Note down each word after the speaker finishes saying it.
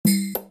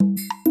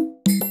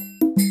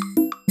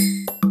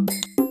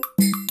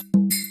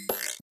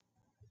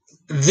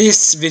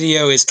This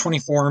video is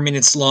 24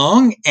 minutes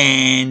long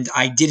and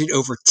I did it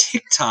over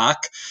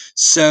TikTok.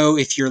 So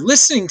if you're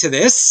listening to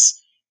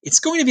this, it's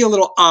going to be a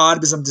little odd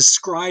because I'm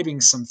describing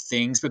some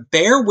things, but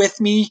bear with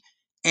me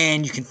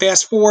and you can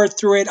fast forward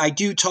through it. I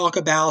do talk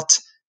about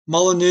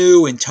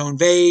Molyneux and Tone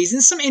Vays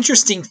and some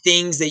interesting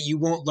things that you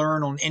won't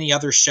learn on any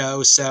other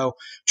show. So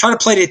try to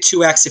play it at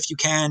 2x if you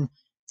can.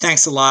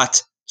 Thanks a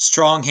lot.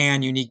 Strong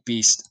hand, unique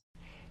beast.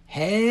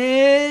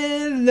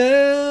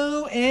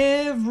 Hello,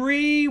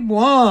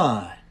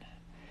 everyone.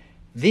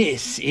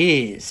 This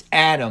is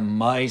Adam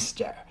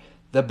Meister,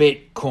 the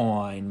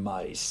Bitcoin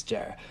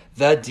Meister,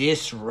 the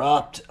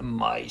Disrupt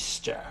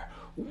Meister.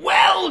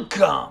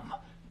 Welcome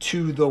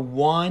to the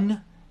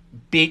One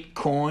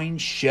Bitcoin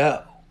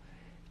Show.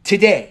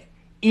 Today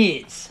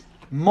is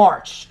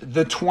March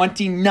the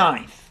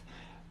 29th,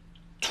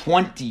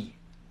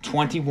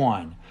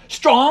 2021.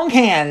 Strong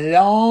hand,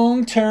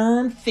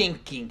 long-term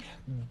thinking.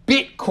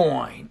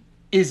 Bitcoin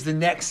is the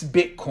next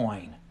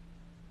Bitcoin.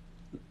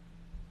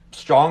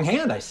 Strong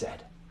hand, I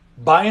said.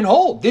 Buy and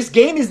hold. This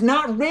game is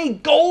not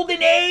rigged.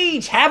 Golden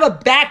age. Have a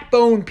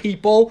backbone,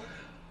 people.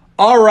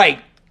 All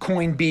right,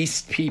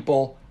 CoinBeast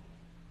people.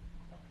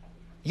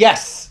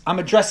 Yes, I'm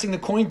addressing the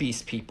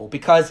CoinBeast people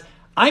because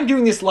I'm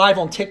doing this live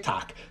on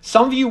TikTok.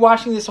 Some of you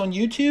watching this on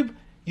YouTube,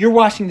 you're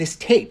watching this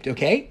taped,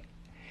 okay?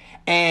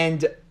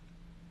 And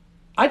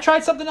I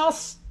tried something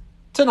else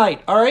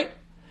tonight, all right?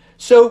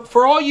 So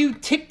for all you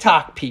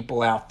TikTok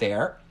people out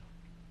there,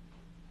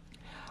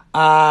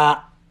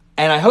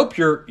 and I hope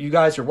you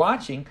guys are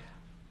watching,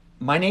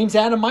 my name's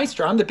Adam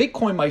Meister. I'm the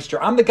Bitcoin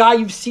Meister. I'm the guy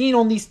you've seen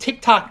on these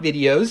TikTok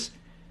videos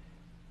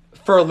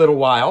for a little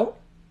while.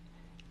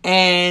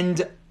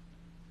 And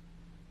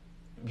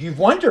you've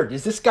wondered,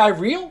 is this guy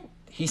real?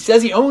 He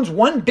says he owns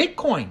one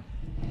Bitcoin.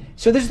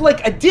 So there's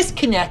like a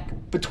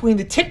disconnect between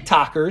the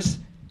TikTokers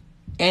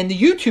and the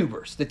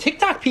YouTubers. The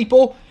TikTok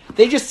people,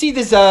 they just see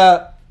this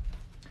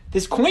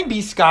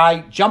CoinBeast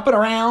guy jumping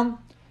around,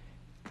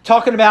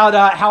 talking about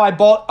how I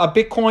bought a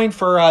Bitcoin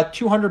for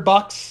 $200,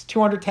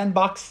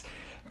 $210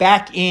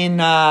 back in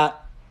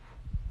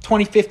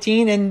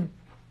 2015, and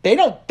they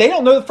don't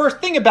know the first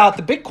thing about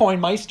the Bitcoin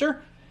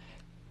Meister.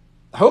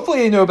 Hopefully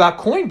they know about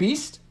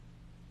CoinBeast.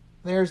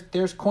 There's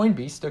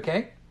CoinBeast,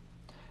 okay?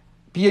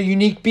 Be a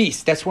unique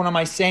beast. That's one of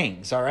my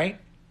sayings, all right?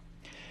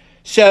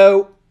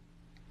 So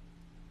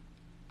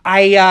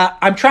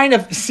I'm trying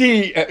to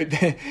see,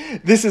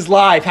 this is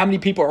live, how many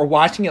people are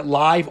watching it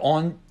live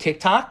on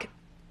TikTok.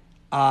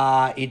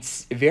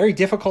 It's very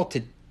difficult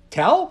to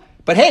tell,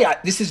 but hey,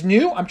 this is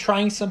new. I'm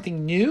trying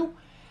something new.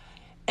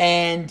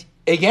 And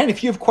again,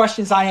 if you have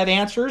questions, I have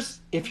answers.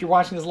 If you're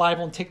watching this live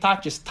on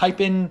TikTok, just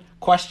type in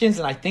questions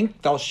and I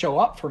think they'll show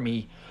up for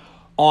me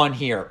on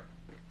here.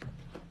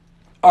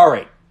 All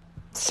right.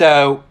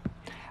 So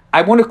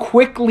I want to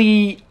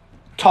quickly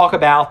talk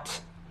about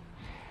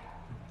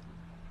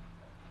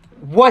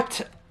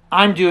what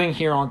I'm doing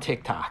here on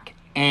TikTok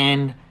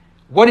and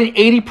what an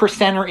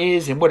 80%er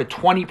is and what a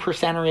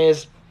 20%er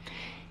is.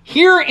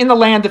 Here in the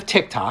land of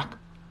TikTok,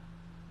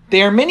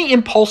 there are many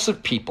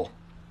impulsive people.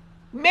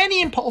 And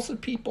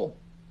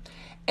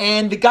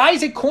the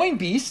guys at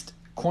CoinBeast,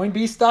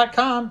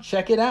 coinbeast.com,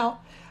 check it out,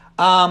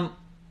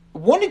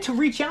 wanted to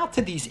reach out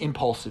to these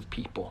impulsive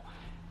people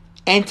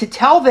and to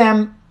tell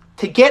them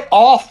to get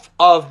off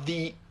of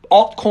the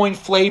altcoin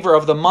flavor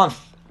of the month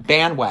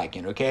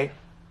bandwagon, okay?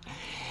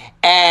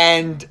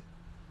 And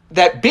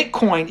that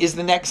Bitcoin is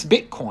the next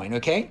Bitcoin,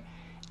 okay?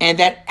 And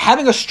that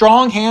having a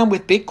strong hand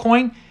with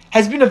Bitcoin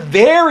has been a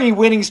very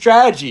winning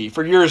strategy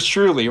for yours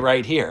truly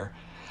right here.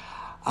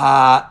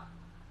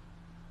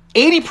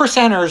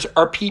 80%ers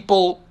are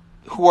people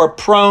who are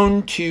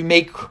prone to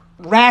make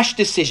rash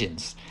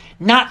decisions,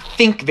 not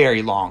think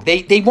very long.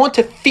 They want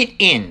to fit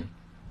in.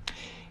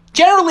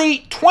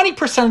 Generally,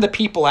 20% of the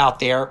people out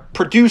there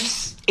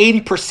produce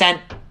 80%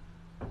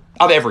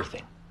 of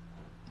everything.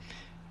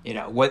 You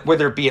know,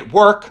 whether it be at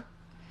work.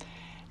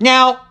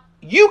 Now,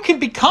 you can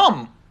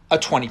become a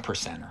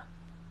 20%er.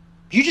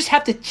 You just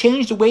have to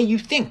change the way you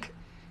think.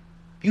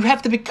 You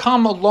have to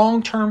become a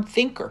long-term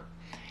thinker.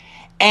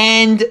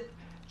 And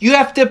you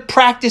have to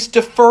practice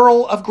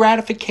deferral of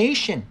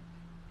gratification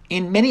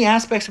in many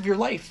aspects of your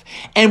life.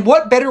 And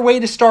what better way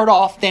to start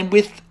off than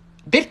with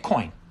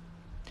Bitcoin?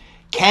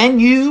 Can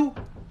you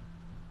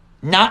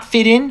not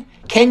fit in?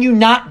 Can you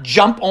not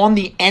jump on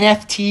the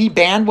NFT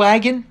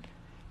bandwagon?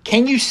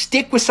 Can you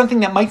stick with something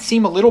that might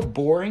seem a little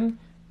boring?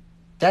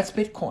 That's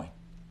Bitcoin.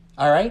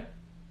 All right?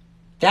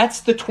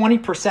 That's the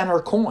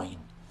 20%er coin.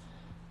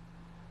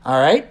 All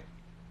right?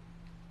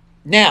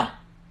 Now,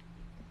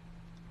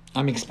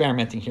 I'm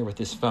experimenting here with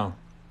this phone.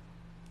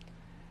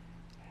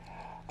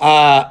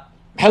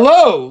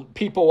 Hello,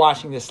 people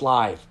watching this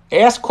live.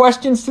 Ask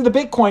questions to the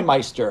Bitcoin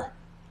Meister.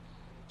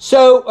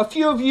 So a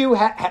few of you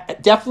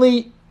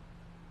definitely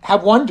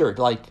have wondered,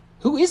 like,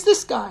 who is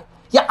this guy?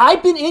 Yeah,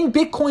 I've been in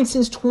Bitcoin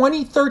since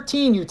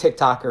 2013, you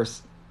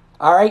TikTokers.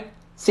 All right?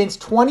 Since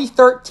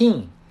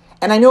 2013.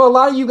 And I know a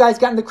lot of you guys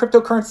got into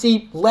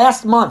cryptocurrency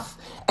last month,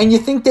 and you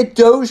think that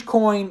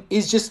Dogecoin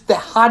is just the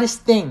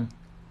hottest thing.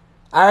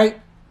 All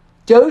right?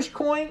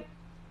 Dogecoin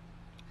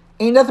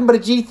ain't nothing but a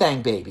G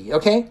thing, baby,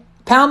 okay?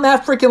 Pound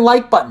that freaking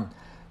like button.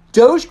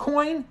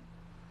 Dogecoin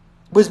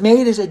was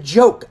made as a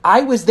joke.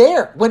 I was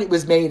there when it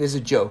was made as a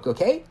joke,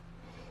 okay?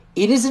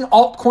 It is an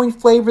altcoin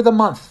flavor of the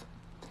month.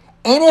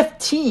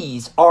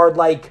 NFTs are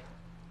like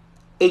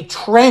a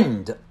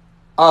trend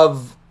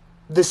of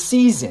the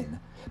season.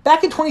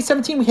 Back in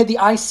 2017, we had the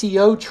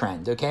ICO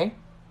trend, okay?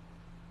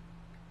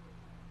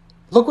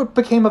 Look what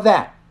became of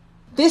that.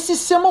 This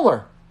is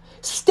similar.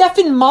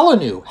 Stefan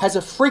Molyneux has a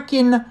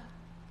freaking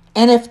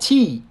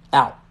NFT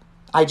out.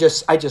 I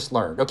just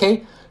learned,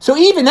 okay? So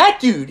even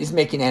that dude is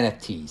making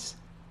NFTs.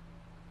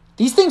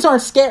 These things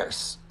aren't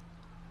scarce.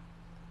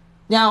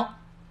 Now,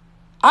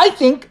 I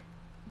think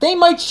they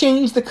might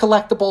change the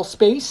collectible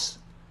space.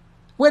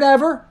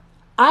 Whatever.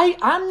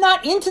 I'm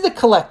not into the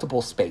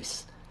collectible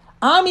space.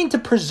 I'm into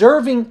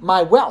preserving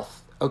my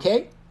wealth,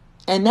 okay?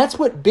 And that's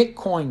what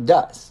Bitcoin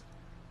does.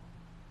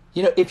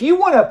 You know, if you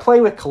want to play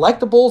with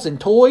collectibles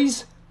and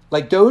toys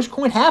like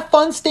Dogecoin, have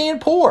fun staying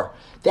poor.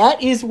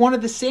 That is one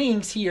of the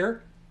sayings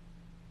here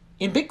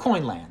in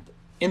Bitcoin land,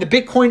 in the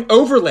Bitcoin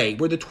overlay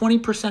where the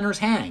 20%ers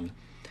hang.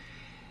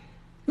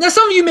 Now,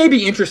 some of you may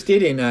be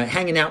interested in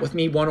hanging out with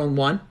me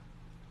one-on-one.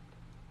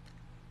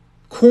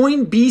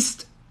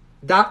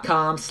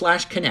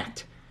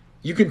 Coinbeast.com/connect.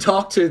 You can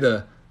talk to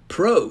the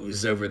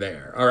pros over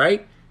there, all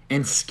right?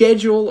 And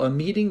schedule a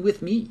meeting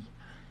with me.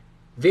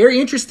 Very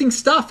interesting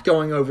stuff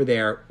going over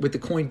there with the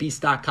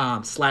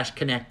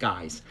Coinbeast.com/connect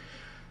guys.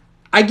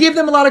 I give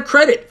them a lot of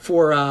credit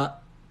for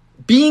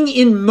being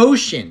in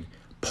motion,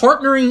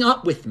 partnering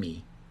up with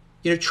me,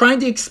 you know, trying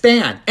to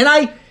expand. And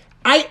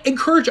I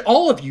encourage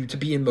all of you to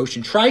be in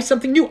motion. Try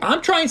something new.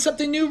 I'm trying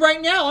something new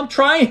right now. I'm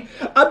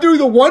doing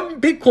the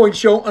One Bitcoin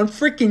Show on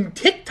freaking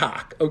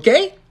TikTok,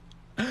 okay?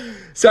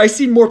 So I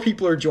see more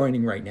people are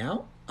joining right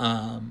now.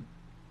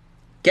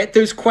 Get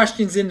those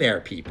questions in there,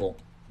 people.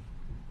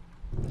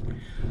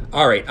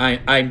 All right,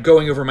 I'm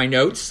going over my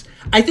notes.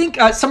 I think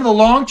some of the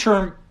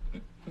long-term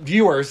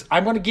viewers,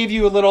 I want to give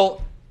you a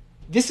little,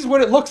 this is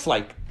what it looks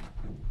like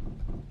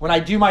when I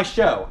do my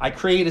show. I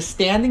create a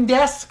standing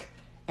desk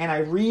and I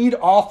read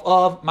off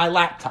of my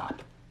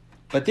laptop.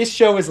 But this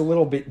show is a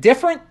little bit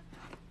different,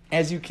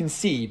 as you can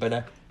see.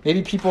 But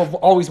maybe people have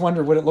always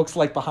wondered what it looks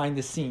like behind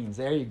the scenes.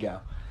 There you go.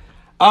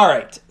 All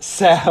right,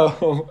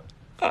 so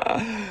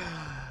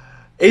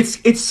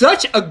it's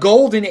such a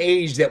golden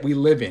age that we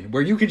live in,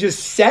 where you can just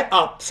set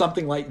up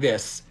something like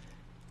this,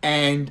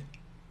 and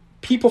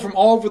people from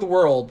all over the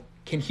world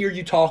can hear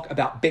you talk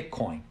about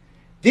Bitcoin.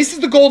 This is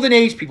the golden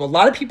age, people. A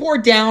lot of people are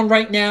down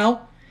right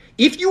now.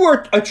 If you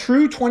are a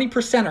true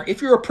 20%er,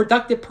 if you're a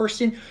productive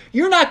person,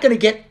 you're not going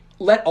to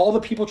let all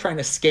the people trying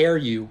to scare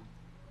you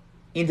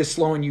into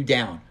slowing you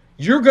down.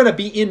 You're going to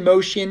be in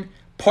motion,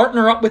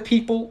 partner up with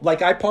people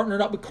like I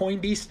partnered up with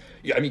Coinbeast.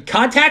 I mean,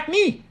 contact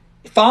me.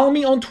 Follow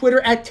me on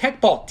Twitter at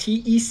TechBalt,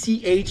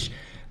 TechBalt.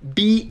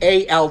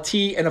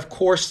 And of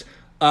course,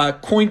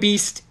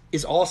 Coinbeast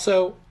is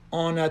also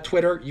on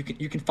Twitter. You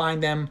can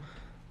find them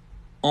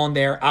on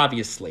there,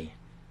 obviously.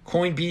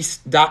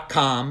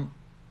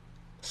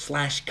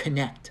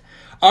 Coinbeast.com/connect.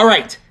 All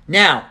right,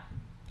 now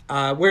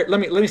let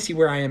me see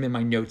where I am in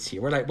my notes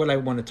here. What I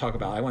want to talk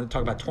about. I want to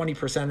talk about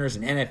 20%ers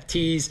and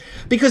NFTs,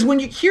 because when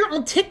you hear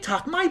on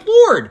TikTok, my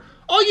lord,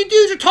 all you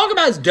dudes are talking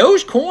about is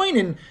Dogecoin,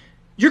 and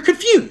you're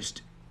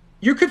confused.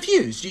 You're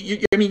confused.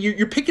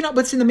 You're picking up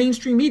what's in the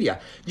mainstream media.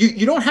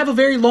 You don't have a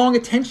very long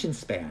attention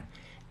span,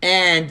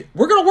 and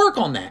we're going to work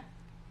on that.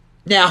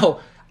 Now,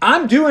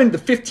 I'm doing the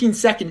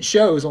 15-second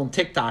shows on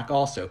TikTok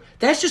also.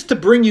 That's just to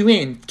bring you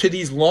in to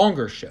these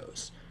longer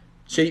shows,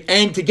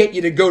 and to get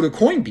you to go to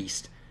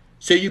Coinbeast,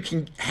 so you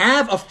can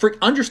have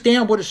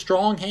understand what a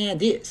strong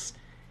hand is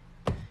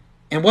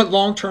and what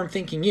long-term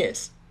thinking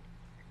is.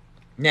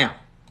 Now,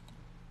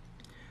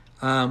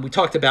 we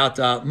talked about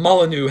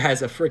Molyneux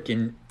has a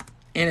freaking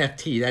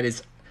NFT. That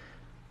is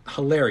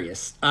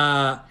hilarious.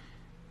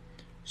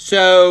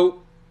 So,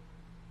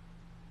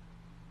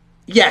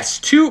 yes,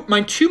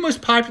 my two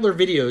most popular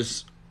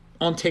videos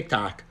on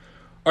TikTok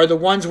are the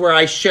ones where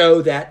I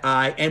show that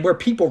and where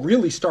people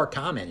really start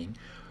commenting,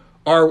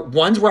 are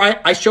ones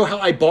where I show how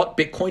I bought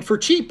Bitcoin for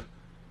cheap.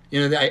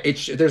 You know,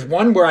 there's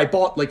one where I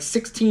bought like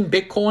 16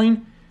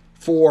 Bitcoin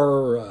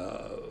for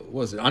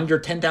was it under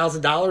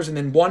 $10,000, and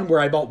then one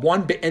where I bought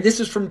one bit, and that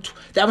was from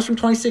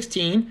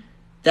 2016.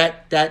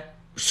 That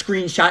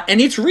screenshot,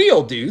 and it's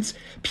real, dudes.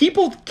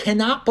 People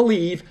cannot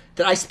believe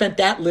that I spent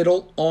that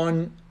little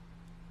on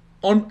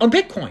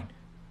Bitcoin,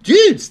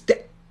 dudes.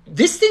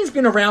 This thing's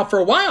been around for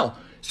a while,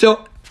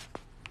 so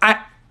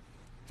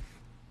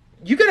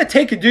you got to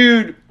take a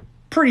dude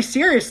pretty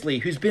seriously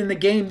who's been in the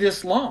game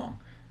this long.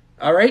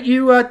 All right,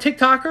 you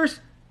TikTokers.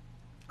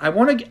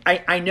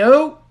 I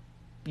know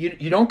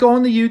you don't go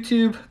on the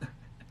YouTube,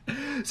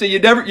 so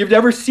you've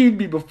never seen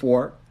me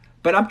before,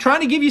 but I'm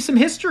trying to give you some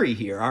history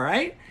here. All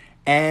right,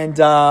 and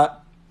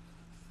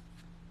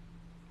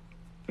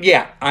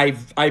yeah,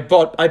 I've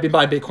been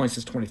buying Bitcoin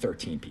since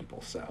 2013,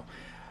 people. So,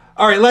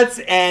 all right, let's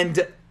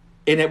end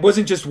And it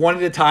wasn't just one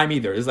at a time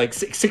either. It was like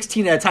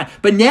 16 at a time.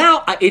 But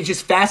now it's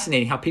just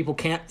fascinating how people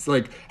can't, it's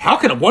like, how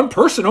can one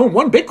person own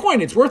one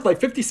Bitcoin? It's worth like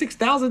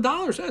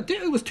 $56,000.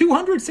 It was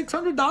 $200,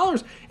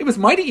 $600. It was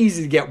mighty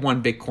easy to get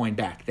one Bitcoin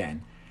back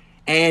then.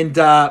 And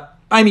I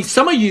mean,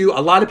 some of you,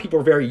 a lot of people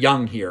are very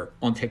young here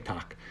on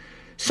TikTok.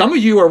 Some of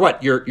you are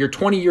what? You're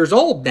 20 years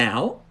old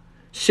now.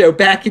 So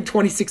back in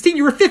 2016,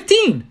 you were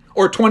 15.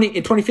 Or in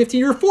 2015,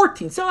 you were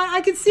 14. So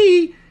I can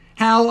see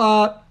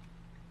how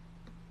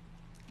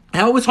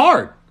it was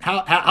hard,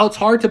 how it's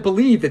hard to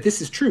believe that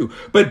this is true.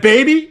 But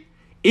baby,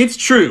 it's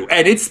true,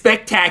 and it's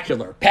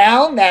spectacular.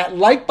 Pound that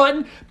like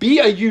button. Be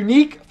a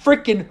unique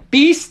freaking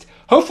beast.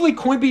 Hopefully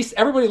Coinbeast,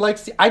 everybody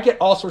likes I get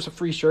all sorts of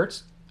free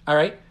shirts, all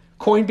right?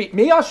 Coinbeast,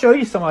 maybe I'll show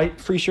you some of my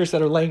free shirts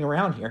that are laying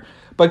around here.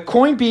 But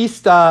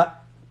Coinbeast,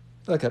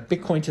 like a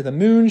Bitcoin to the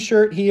moon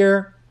shirt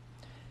here.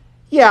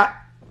 Yeah,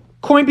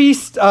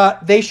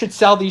 Coinbeast, they should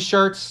sell these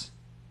shirts,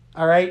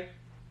 all right?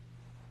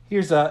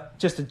 Here's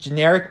just a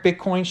generic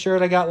Bitcoin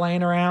shirt I got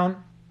laying around.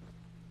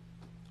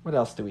 What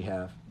else do we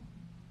have?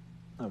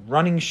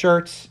 Running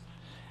shirts.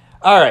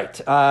 All right.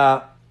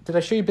 Did I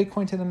show you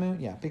Bitcoin to the moon?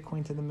 Yeah,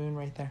 Bitcoin to the moon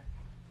right there.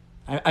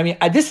 I mean,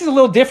 this is a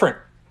little different.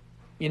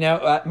 You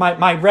know,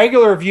 my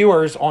regular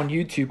viewers on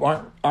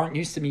YouTube aren't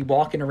used to me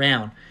walking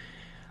around.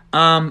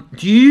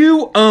 Do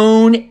you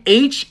own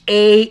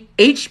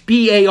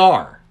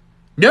HBAR?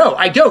 No,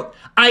 I don't.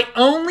 I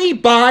only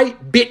buy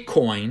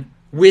Bitcoin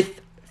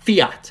with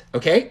fiat,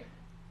 okay?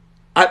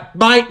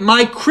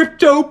 My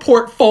crypto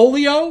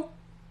portfolio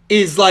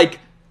is like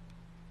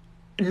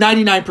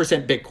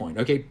 99% Bitcoin,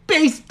 okay?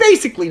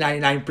 Basically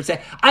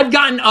 99%. I've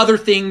gotten other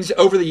things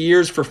over the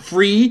years for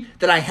free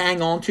that I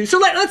hang on to. So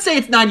let's say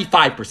it's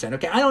 95%,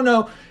 okay? I don't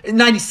know,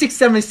 96,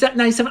 77,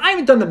 97. I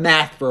haven't done the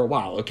math for a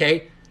while,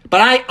 okay?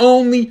 But I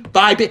only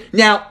buy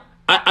Now,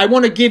 I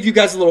want to give you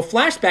guys a little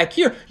flashback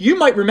here. You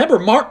might remember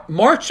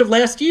March of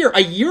last year,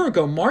 a year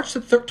ago, March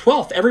the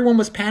 12th, everyone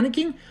was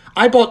panicking.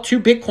 I bought 2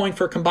 Bitcoin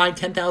for a combined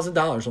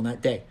 $10,000 on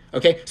that day.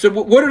 Okay, so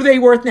what are they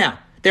worth now?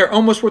 They're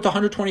almost worth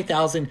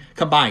 $120,000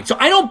 combined. So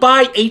I don't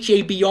buy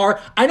HABR.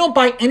 I don't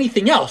buy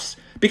anything else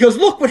because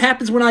look what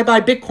happens when I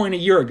buy Bitcoin a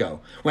year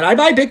ago. When I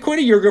buy Bitcoin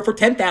a year ago for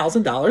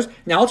 $10,000,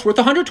 now it's worth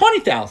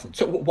 $120,000.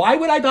 So why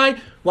would I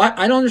buy? Why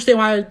I don't understand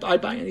why I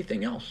buy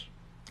anything else.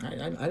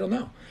 I don't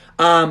know.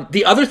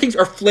 The other things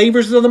are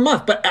flavors of the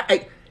month, but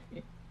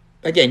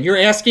again, you're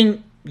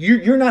asking.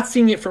 You're not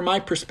seeing it from my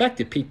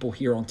perspective, people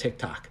here on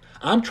TikTok.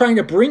 I'm trying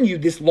to bring you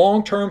this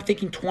long-term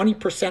thinking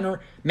 20%er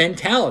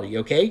mentality,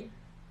 okay?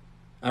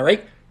 All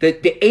right? The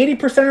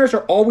 80%ers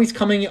are always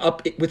coming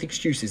up with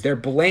excuses. They're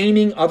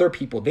blaming other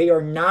people. They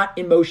are not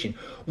in motion.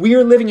 We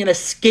are living in a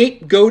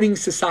scapegoating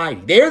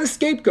society. They are the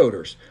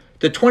scapegoaters.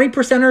 The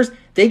 20%ers,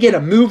 they get a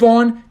move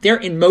on. They're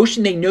in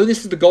motion. They know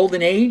this is the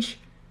golden age.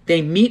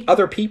 They meet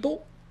other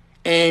people,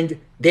 and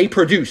they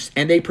produce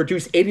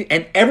 80,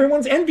 and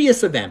everyone's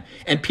envious of them.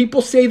 And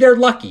people say they're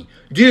lucky.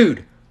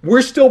 Dude,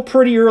 we're still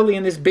pretty early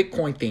in this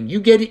Bitcoin thing. You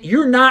get it?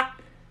 You're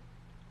not,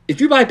 if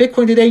you buy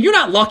Bitcoin today, you're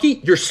not lucky.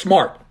 You're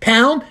smart.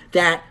 Pound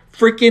that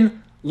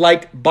freaking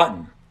like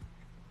button.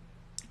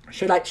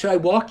 Should I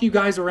walk you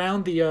guys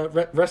around the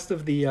rest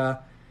of the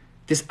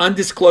this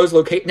undisclosed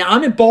location? Now,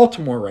 I'm in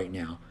Baltimore right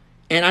now.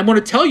 And I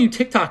want to tell you,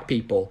 TikTok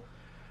people,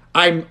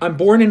 I'm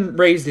born and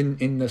raised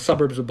in the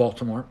suburbs of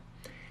Baltimore.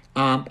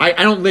 I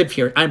don't live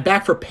here. I'm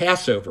back for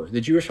Passover, the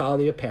Jewish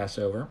holiday of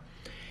Passover.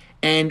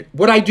 And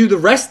what I do the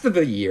rest of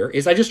the year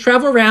is I just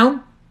travel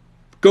around,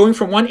 going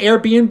from one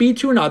Airbnb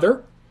to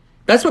another.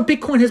 That's what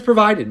Bitcoin has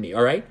provided me,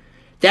 all right?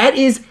 That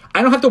is,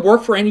 I don't have to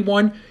work for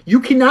anyone. You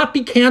cannot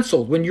be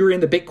canceled when you're in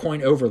the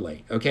Bitcoin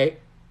overlay, okay?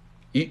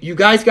 You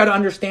guys got to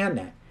understand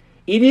that.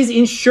 It is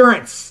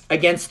insurance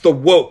against the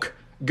woke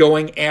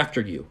going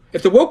after you.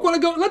 If the woke want to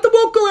go, let the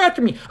woke go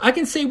after me. I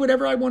can say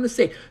whatever I want to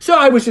say. So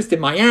I was just in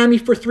Miami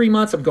for 3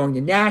 months. I'm going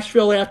to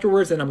Nashville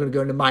afterwards, and I'm going to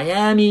go to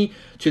Miami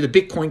to the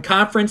Bitcoin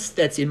conference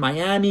that's in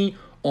Miami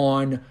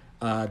on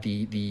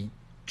the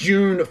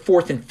June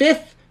 4th and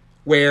 5th,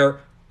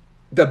 where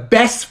the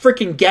best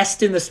freaking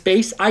guest in the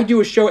space. I do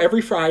a show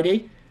every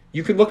Friday.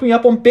 You can look me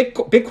up on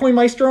Bitcoin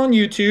Meister on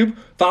YouTube,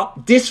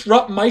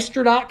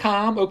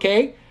 disruptmeister.com,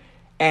 okay?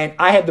 And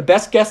I have the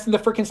best guests in the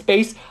freaking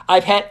space.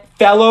 I've had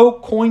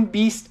fellow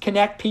Coinbeast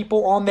Connect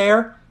people on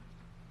there.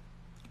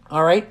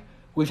 All right.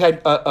 We've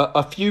had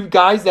a few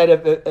guys that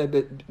have,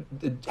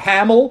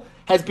 Hamill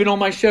has been on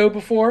my show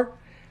before.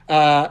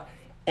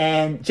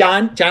 And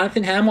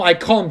Jonathan Hamill, I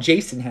call him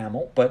Jason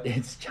Hamill, but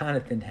it's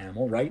Jonathan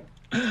Hamill, right?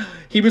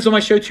 He was on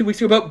my show 2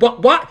 weeks ago.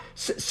 But what?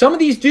 Some of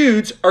these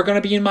dudes are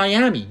going to be in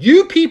Miami.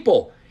 You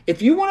people,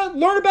 if you want to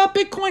learn about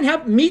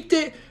Bitcoin,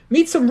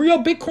 meet some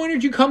real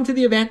Bitcoiners. You come to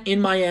the event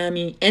in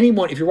Miami.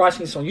 Anyone, if you're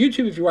watching this on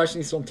YouTube, if you're watching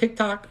this on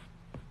TikTok.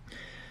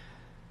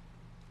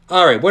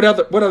 All right, what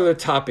other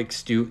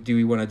topics do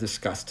we want to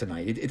discuss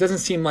tonight? It doesn't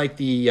seem like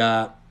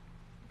the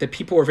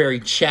people are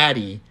very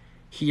chatty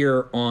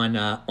here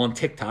on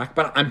TikTok,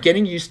 but I'm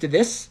getting used to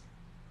this.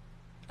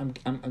 I'm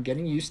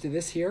getting used to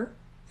this here,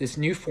 this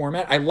new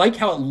format. I like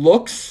how it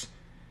looks.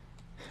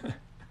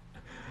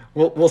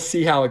 we'll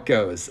see how it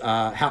goes.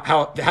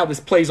 How this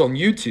plays on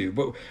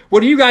YouTube. What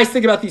do you guys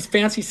think about these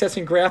fancy sets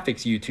and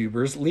graphics,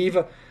 YouTubers?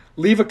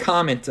 Leave a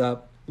comment.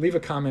 Leave a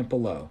comment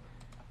below.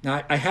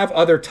 Now I have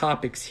other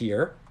topics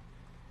here.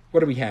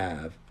 What do we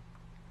have?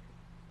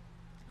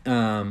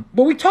 Well,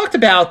 we talked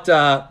about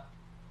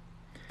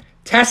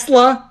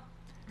Tesla.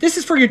 This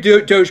is for your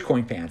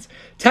Dogecoin fans.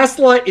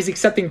 Tesla is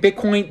accepting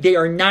Bitcoin. They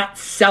are not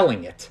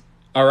selling it.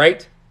 All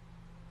right.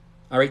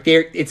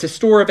 It's a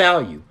store of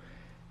value.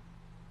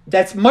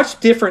 That's much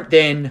different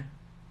than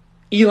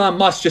Elon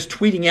Musk just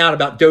tweeting out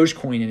about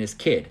Dogecoin and his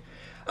kid.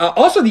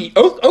 Also, the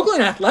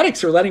Oakland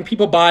Athletics are letting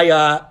people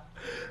buy.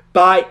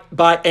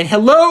 And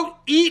hello,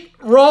 Eat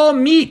Raw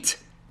Meat,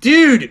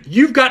 dude.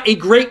 You've got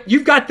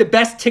the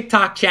best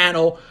TikTok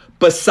channel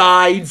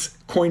besides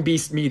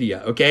Coinbeast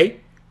Media.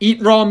 Okay,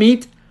 Eat Raw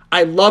Meat.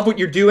 I love what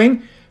you're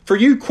doing. For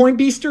you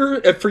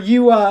Coinbeaster, for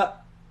you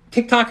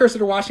TikTokers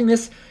that are watching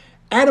this,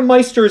 Adam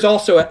Meister is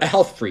also a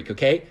health freak.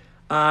 Okay,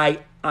 I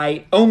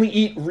only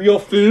eat real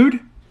food.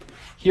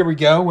 Here we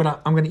go.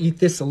 I'm going to eat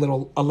this a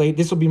little late.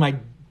 This will be my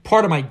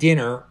part of my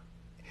dinner.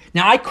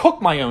 Now I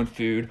cook my own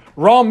food.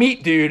 Raw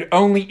Meat dude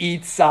only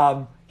eats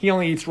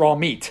raw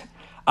meat,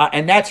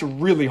 and that's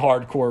really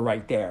hardcore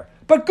right there.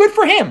 But good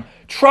for him.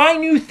 Try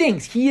new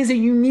things. He is a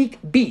unique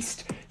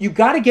beast. You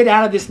got to get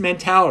out of this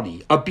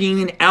mentality of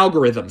being an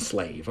algorithm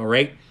slave. All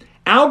right,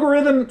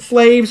 algorithm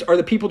slaves are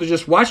the people that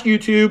just watch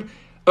YouTube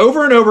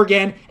over and over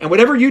again, and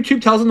whatever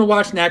YouTube tells them to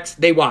watch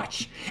next, they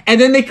watch. And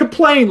then they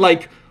complain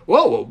like,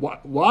 whoa,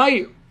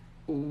 why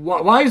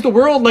is the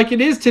world like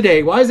it is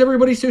today? Why is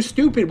everybody so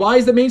stupid? Why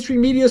is the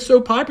mainstream media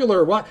so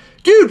popular? Why?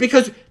 Dude,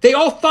 because they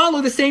all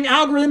follow the same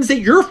algorithms that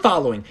you're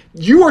following.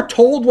 You are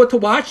told what to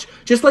watch,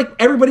 just like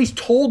everybody's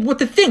told what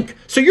to think.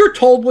 So you're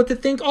told what to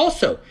think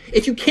also.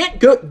 If you can't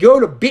go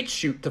to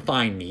BitChute to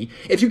find me,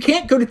 if you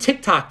can't go to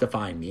TikTok to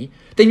find me,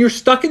 then you're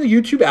stuck in the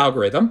YouTube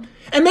algorithm.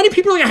 And many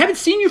people are like, I haven't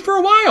seen you for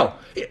a while.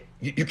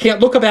 You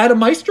can't look up Adam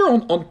Meister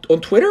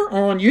on Twitter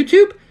or on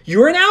YouTube.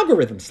 You're an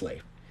algorithm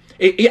slave.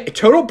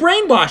 Total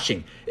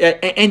brainwashing.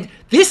 And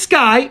this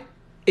guy,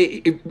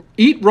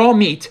 Eat Raw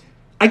Meat,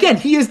 again,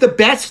 he is the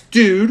best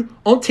dude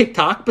on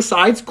TikTok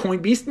besides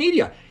Coinbeast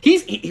Media.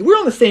 We're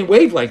on the same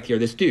wavelength here,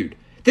 this dude.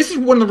 This is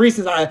one of the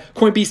reasons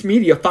Coinbeast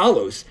Media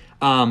follows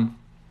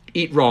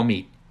Eat Raw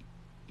Meat.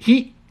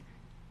 He's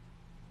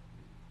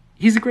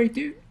a great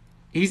dude.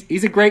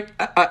 He's a great,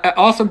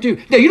 awesome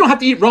dude. Now, you don't have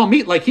to eat raw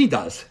meat like he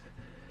does.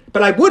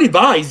 But I would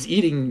advise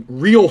eating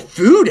real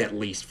food at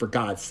least, for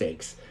God's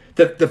sakes.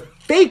 The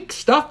fake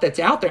stuff that's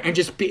out there, and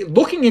just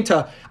looking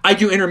into, I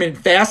do intermittent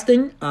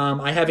fasting.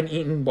 I haven't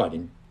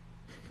eaten,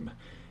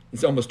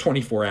 it's almost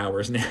 24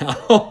 hours now.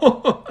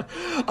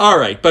 All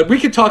right, but we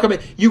could talk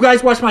about, you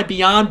guys watch my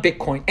Beyond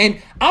Bitcoin.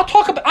 And I've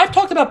talked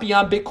about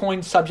Beyond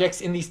Bitcoin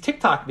subjects in these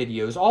TikTok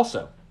videos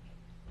also.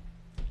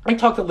 I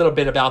talked a little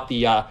bit about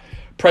the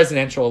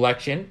presidential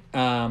election,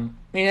 and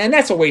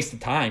that's a waste of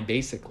time,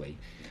 basically.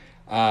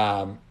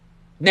 But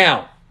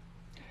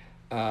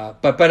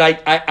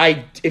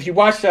I if you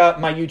watch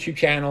my YouTube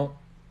channel,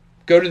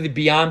 go to the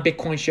Beyond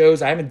Bitcoin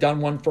shows. I haven't done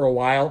one for a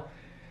while,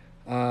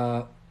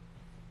 but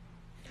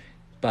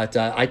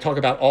I talk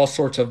about all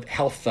sorts of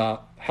health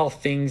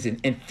things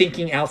and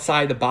thinking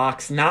outside the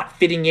box, not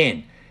fitting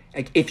in.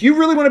 Like, if you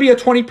really want to be a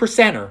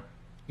 20%er,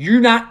 you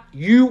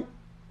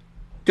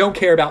don't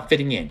care about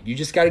fitting in. You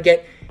just got to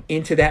get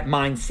into that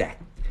mindset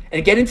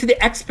and get into the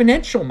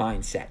exponential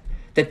mindset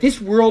that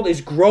this world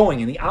is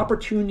growing and the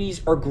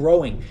opportunities are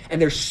growing,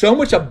 and there's so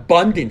much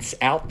abundance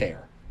out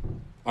there.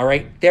 All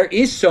right? There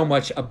is so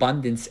much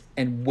abundance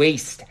and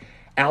waste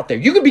out there.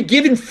 You could be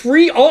given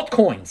free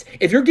altcoins.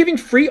 If you're giving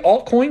free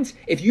altcoins,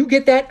 if you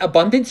get that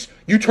abundance,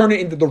 you turn it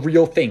into the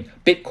real thing,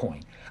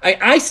 Bitcoin.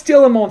 I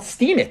still am on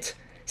Steemit.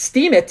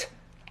 Steemit,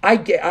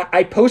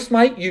 I post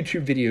my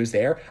YouTube videos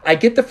there. I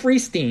get the free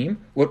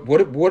Steem.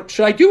 What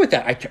should I do with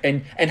that?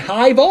 And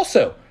Hive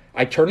also.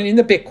 I turn it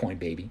into Bitcoin,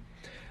 baby.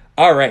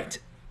 All right.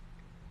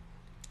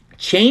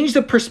 Change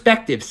the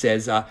perspective,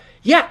 says,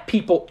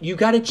 people, you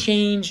got to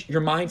change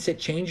your mindset,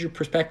 change your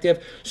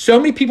perspective. So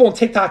many people on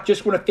TikTok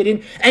just want to fit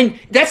in. And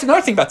that's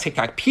another thing about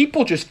TikTok.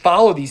 People just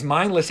follow these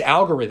mindless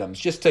algorithms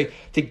just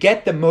to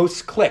get the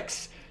most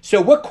clicks.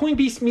 So what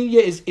Coinbeast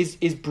Media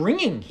is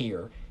bringing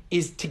here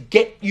is to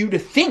get you to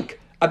think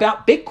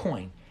about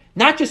Bitcoin,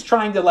 not just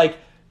trying to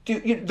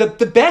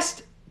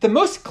the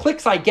most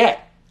clicks I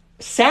get,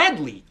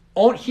 sadly,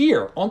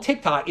 on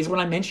TikTok is when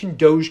I mention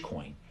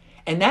Dogecoin.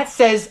 And that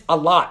says a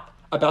lot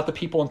about the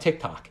people on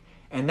TikTok.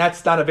 And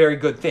that's not a very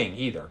good thing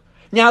either.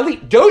 Now,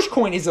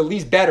 Dogecoin is at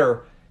least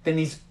better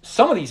than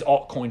some of these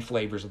altcoin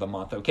flavors of the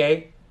month,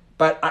 okay?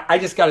 But I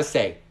just got to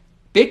say,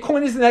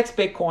 Bitcoin is the next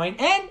Bitcoin.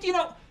 And,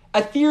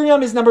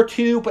 Ethereum is number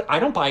 2, but I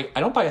don't buy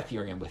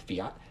Ethereum with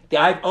fiat.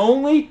 I've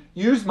only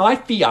used my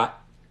fiat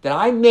that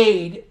I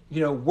made,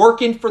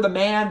 working for the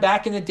man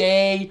back in the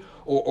day,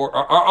 or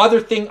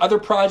other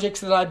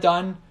projects that I've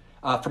done,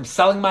 from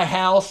selling my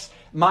house.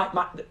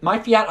 My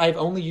fiat I've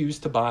only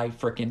used to buy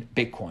frickin'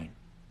 Bitcoin.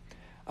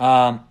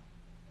 All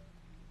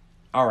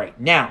right,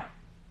 now,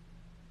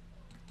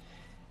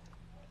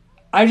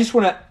 I just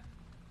want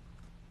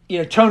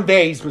to, Tone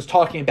Vays was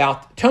talking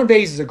about, Tone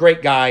Vays is a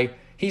great guy.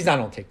 He's not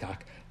on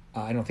TikTok.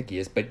 I don't think he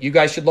is, but you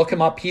guys should look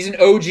him up. He's an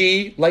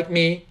OG like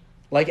me,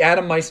 like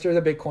Adam Meister,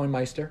 the Bitcoin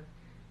Meister,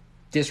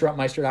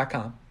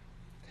 disruptmeister.com.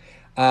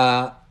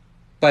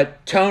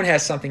 But Tone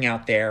has something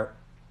out there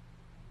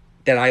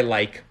that I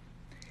like.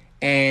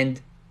 And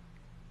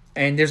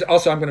there's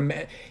also,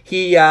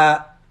 he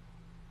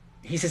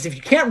says, if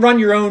you can't run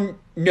your own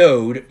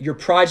node, your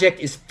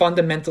project is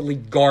fundamentally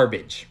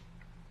garbage.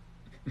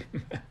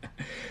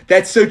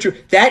 That's so true.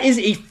 That is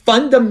a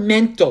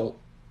fundamental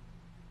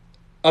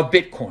of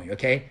Bitcoin,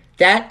 okay?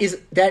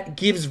 That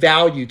gives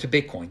value to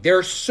Bitcoin.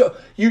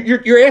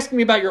 You're asking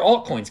me about your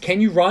altcoins. Can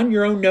you run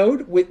your own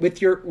node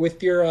with your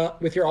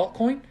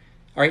altcoin?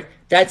 All right,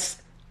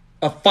 that's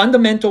a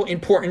fundamental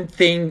important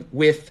thing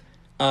with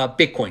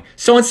Bitcoin.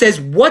 Someone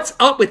says, "What's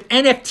up with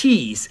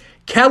NFTs?"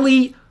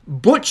 Kelly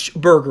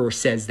Butchberger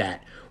says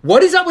that.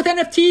 What is up with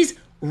NFTs?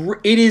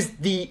 It is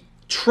the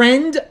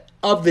trend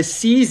of the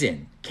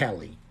season,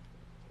 Kelly.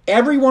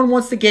 Everyone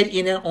wants to get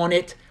in on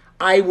it.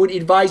 I would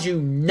advise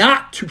you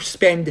not to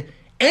spend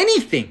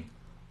anything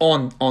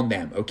on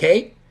them,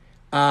 okay?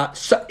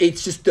 So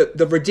it's just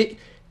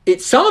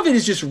some of it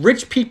is just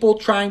rich people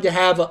trying to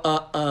have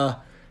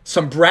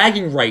some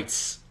bragging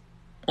rights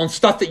on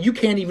stuff that you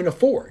can't even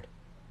afford.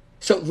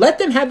 So let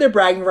them have their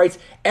bragging rights.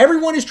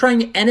 Everyone is trying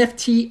to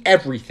NFT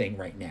everything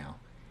right now.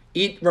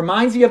 It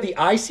reminds me of the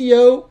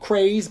ICO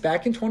craze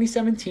back in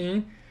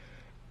 2017.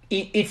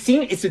 It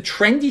seems it's a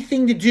trendy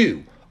thing to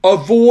do.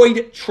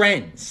 Avoid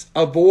trends.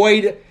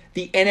 Avoid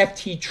the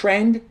NFT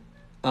trend.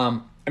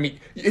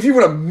 If you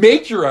want to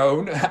make your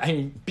own,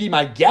 be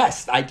my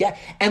guest, I guess,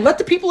 and let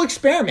the people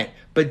experiment.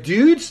 But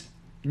dudes,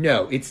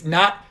 no, it's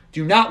not.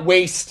 Do not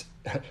waste.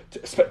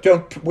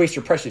 Don't waste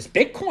your precious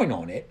Bitcoin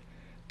on it.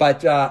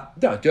 But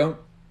no, don't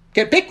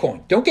get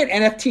Bitcoin. Don't get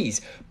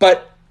NFTs.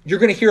 But you're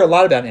going to hear a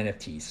lot about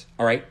NFTs.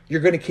 All right,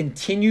 you're going to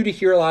continue to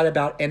hear a lot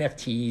about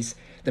NFTs.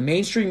 The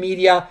mainstream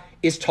media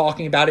is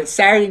talking about it.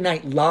 Saturday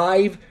Night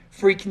Live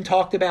freaking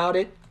talked about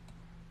it.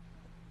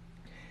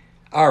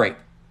 All right.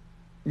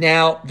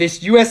 Now,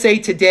 this USA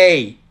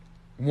Today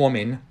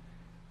woman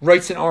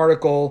writes an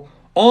article,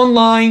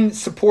 online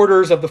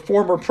supporters of the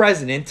former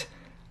president,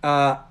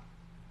 and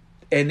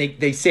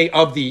they say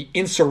of the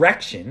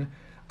insurrection,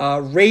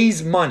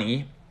 raise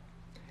money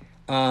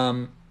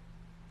on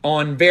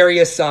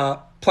various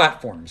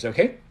platforms,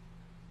 okay,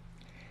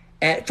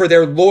 for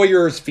their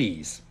lawyers'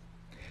 fees.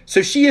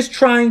 So she is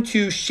trying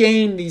to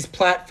shame these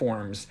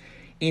platforms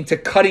into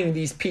cutting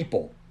these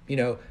people.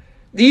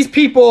 These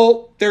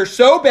people, they're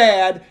so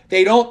bad,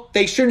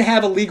 they shouldn't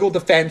have a legal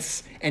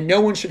defense, and no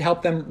one should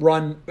help them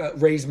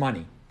raise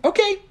money.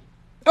 Okay,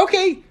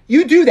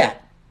 you do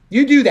that.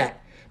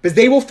 Because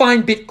they will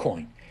find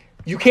Bitcoin.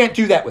 You can't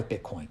do that with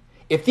Bitcoin.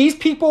 If these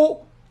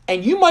people,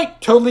 and you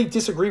might totally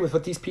disagree with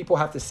what these people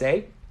have to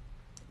say,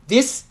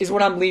 this is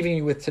what I'm leaving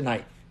you with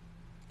tonight,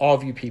 all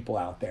of you people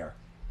out there.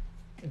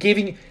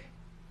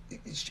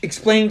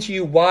 Explaining to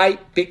you why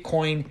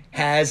Bitcoin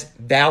has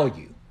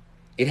value.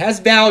 It has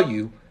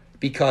value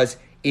because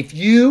if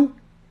you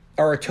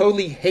are a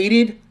totally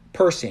hated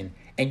person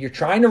and you're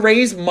trying to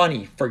raise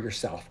money for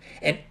yourself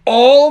and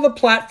all the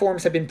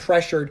platforms have been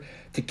pressured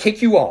to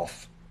kick you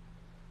off,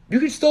 you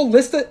can still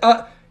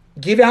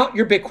give out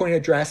your Bitcoin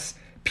address.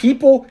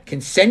 People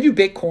can send you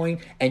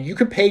Bitcoin and you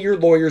can pay your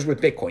lawyers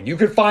with Bitcoin. You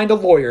can find a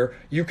lawyer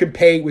you can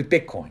pay with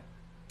Bitcoin.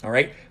 All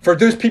right. For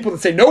those people that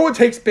say no one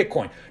takes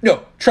Bitcoin.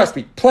 No, trust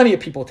me, plenty of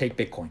people take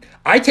Bitcoin.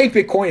 I take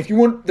Bitcoin. If you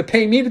want to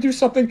pay me to do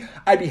something,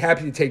 I'd be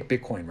happy to take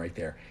Bitcoin right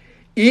there.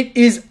 It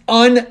is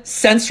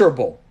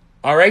uncensorable.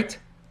 All right.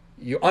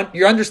 You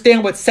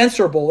understand what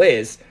censorable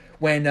is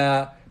when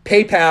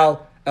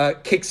PayPal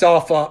kicks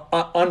off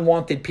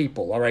unwanted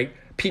people. All right.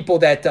 People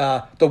that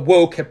the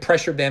woke have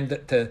pressured them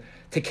to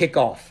kick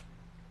off.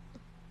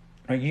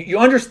 All right? You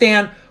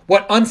understand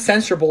what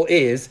uncensorable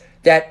is,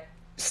 that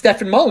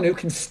Stefan Molyneux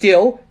can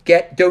still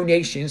get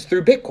donations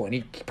through Bitcoin.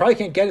 He probably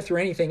can't get it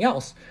through anything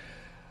else.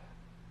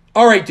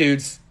 All right,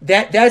 dudes,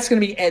 that's going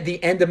to be at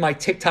the end of my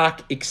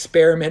TikTok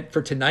experiment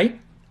for tonight.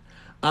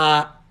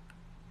 I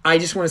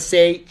just want to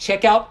say,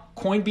 check out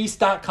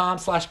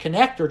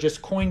coinbeast.com/connect or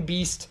just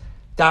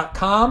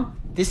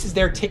coinbeast.com. This is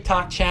their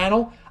TikTok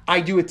channel.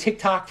 I do a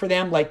TikTok for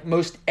them like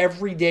most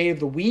every day of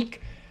the week.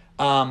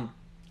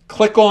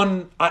 Click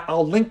on,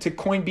 I'll link to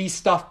Coinbeast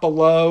stuff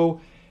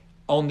below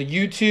on the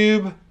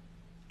YouTube.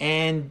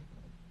 And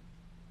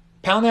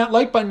pound that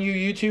like button, you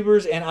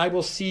YouTubers, and I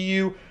will see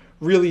you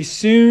really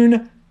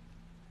soon.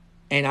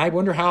 And I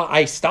wonder how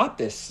I stop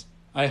this.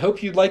 I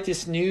hope you like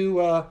this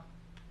new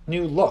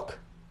look.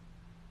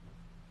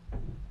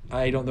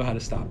 I don't know how to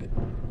stop it.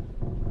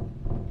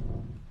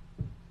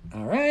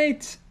 All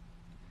right.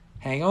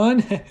 Hang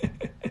on.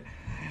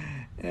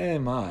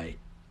 Am I?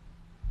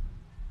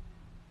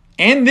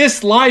 End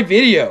this live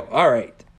video. All right.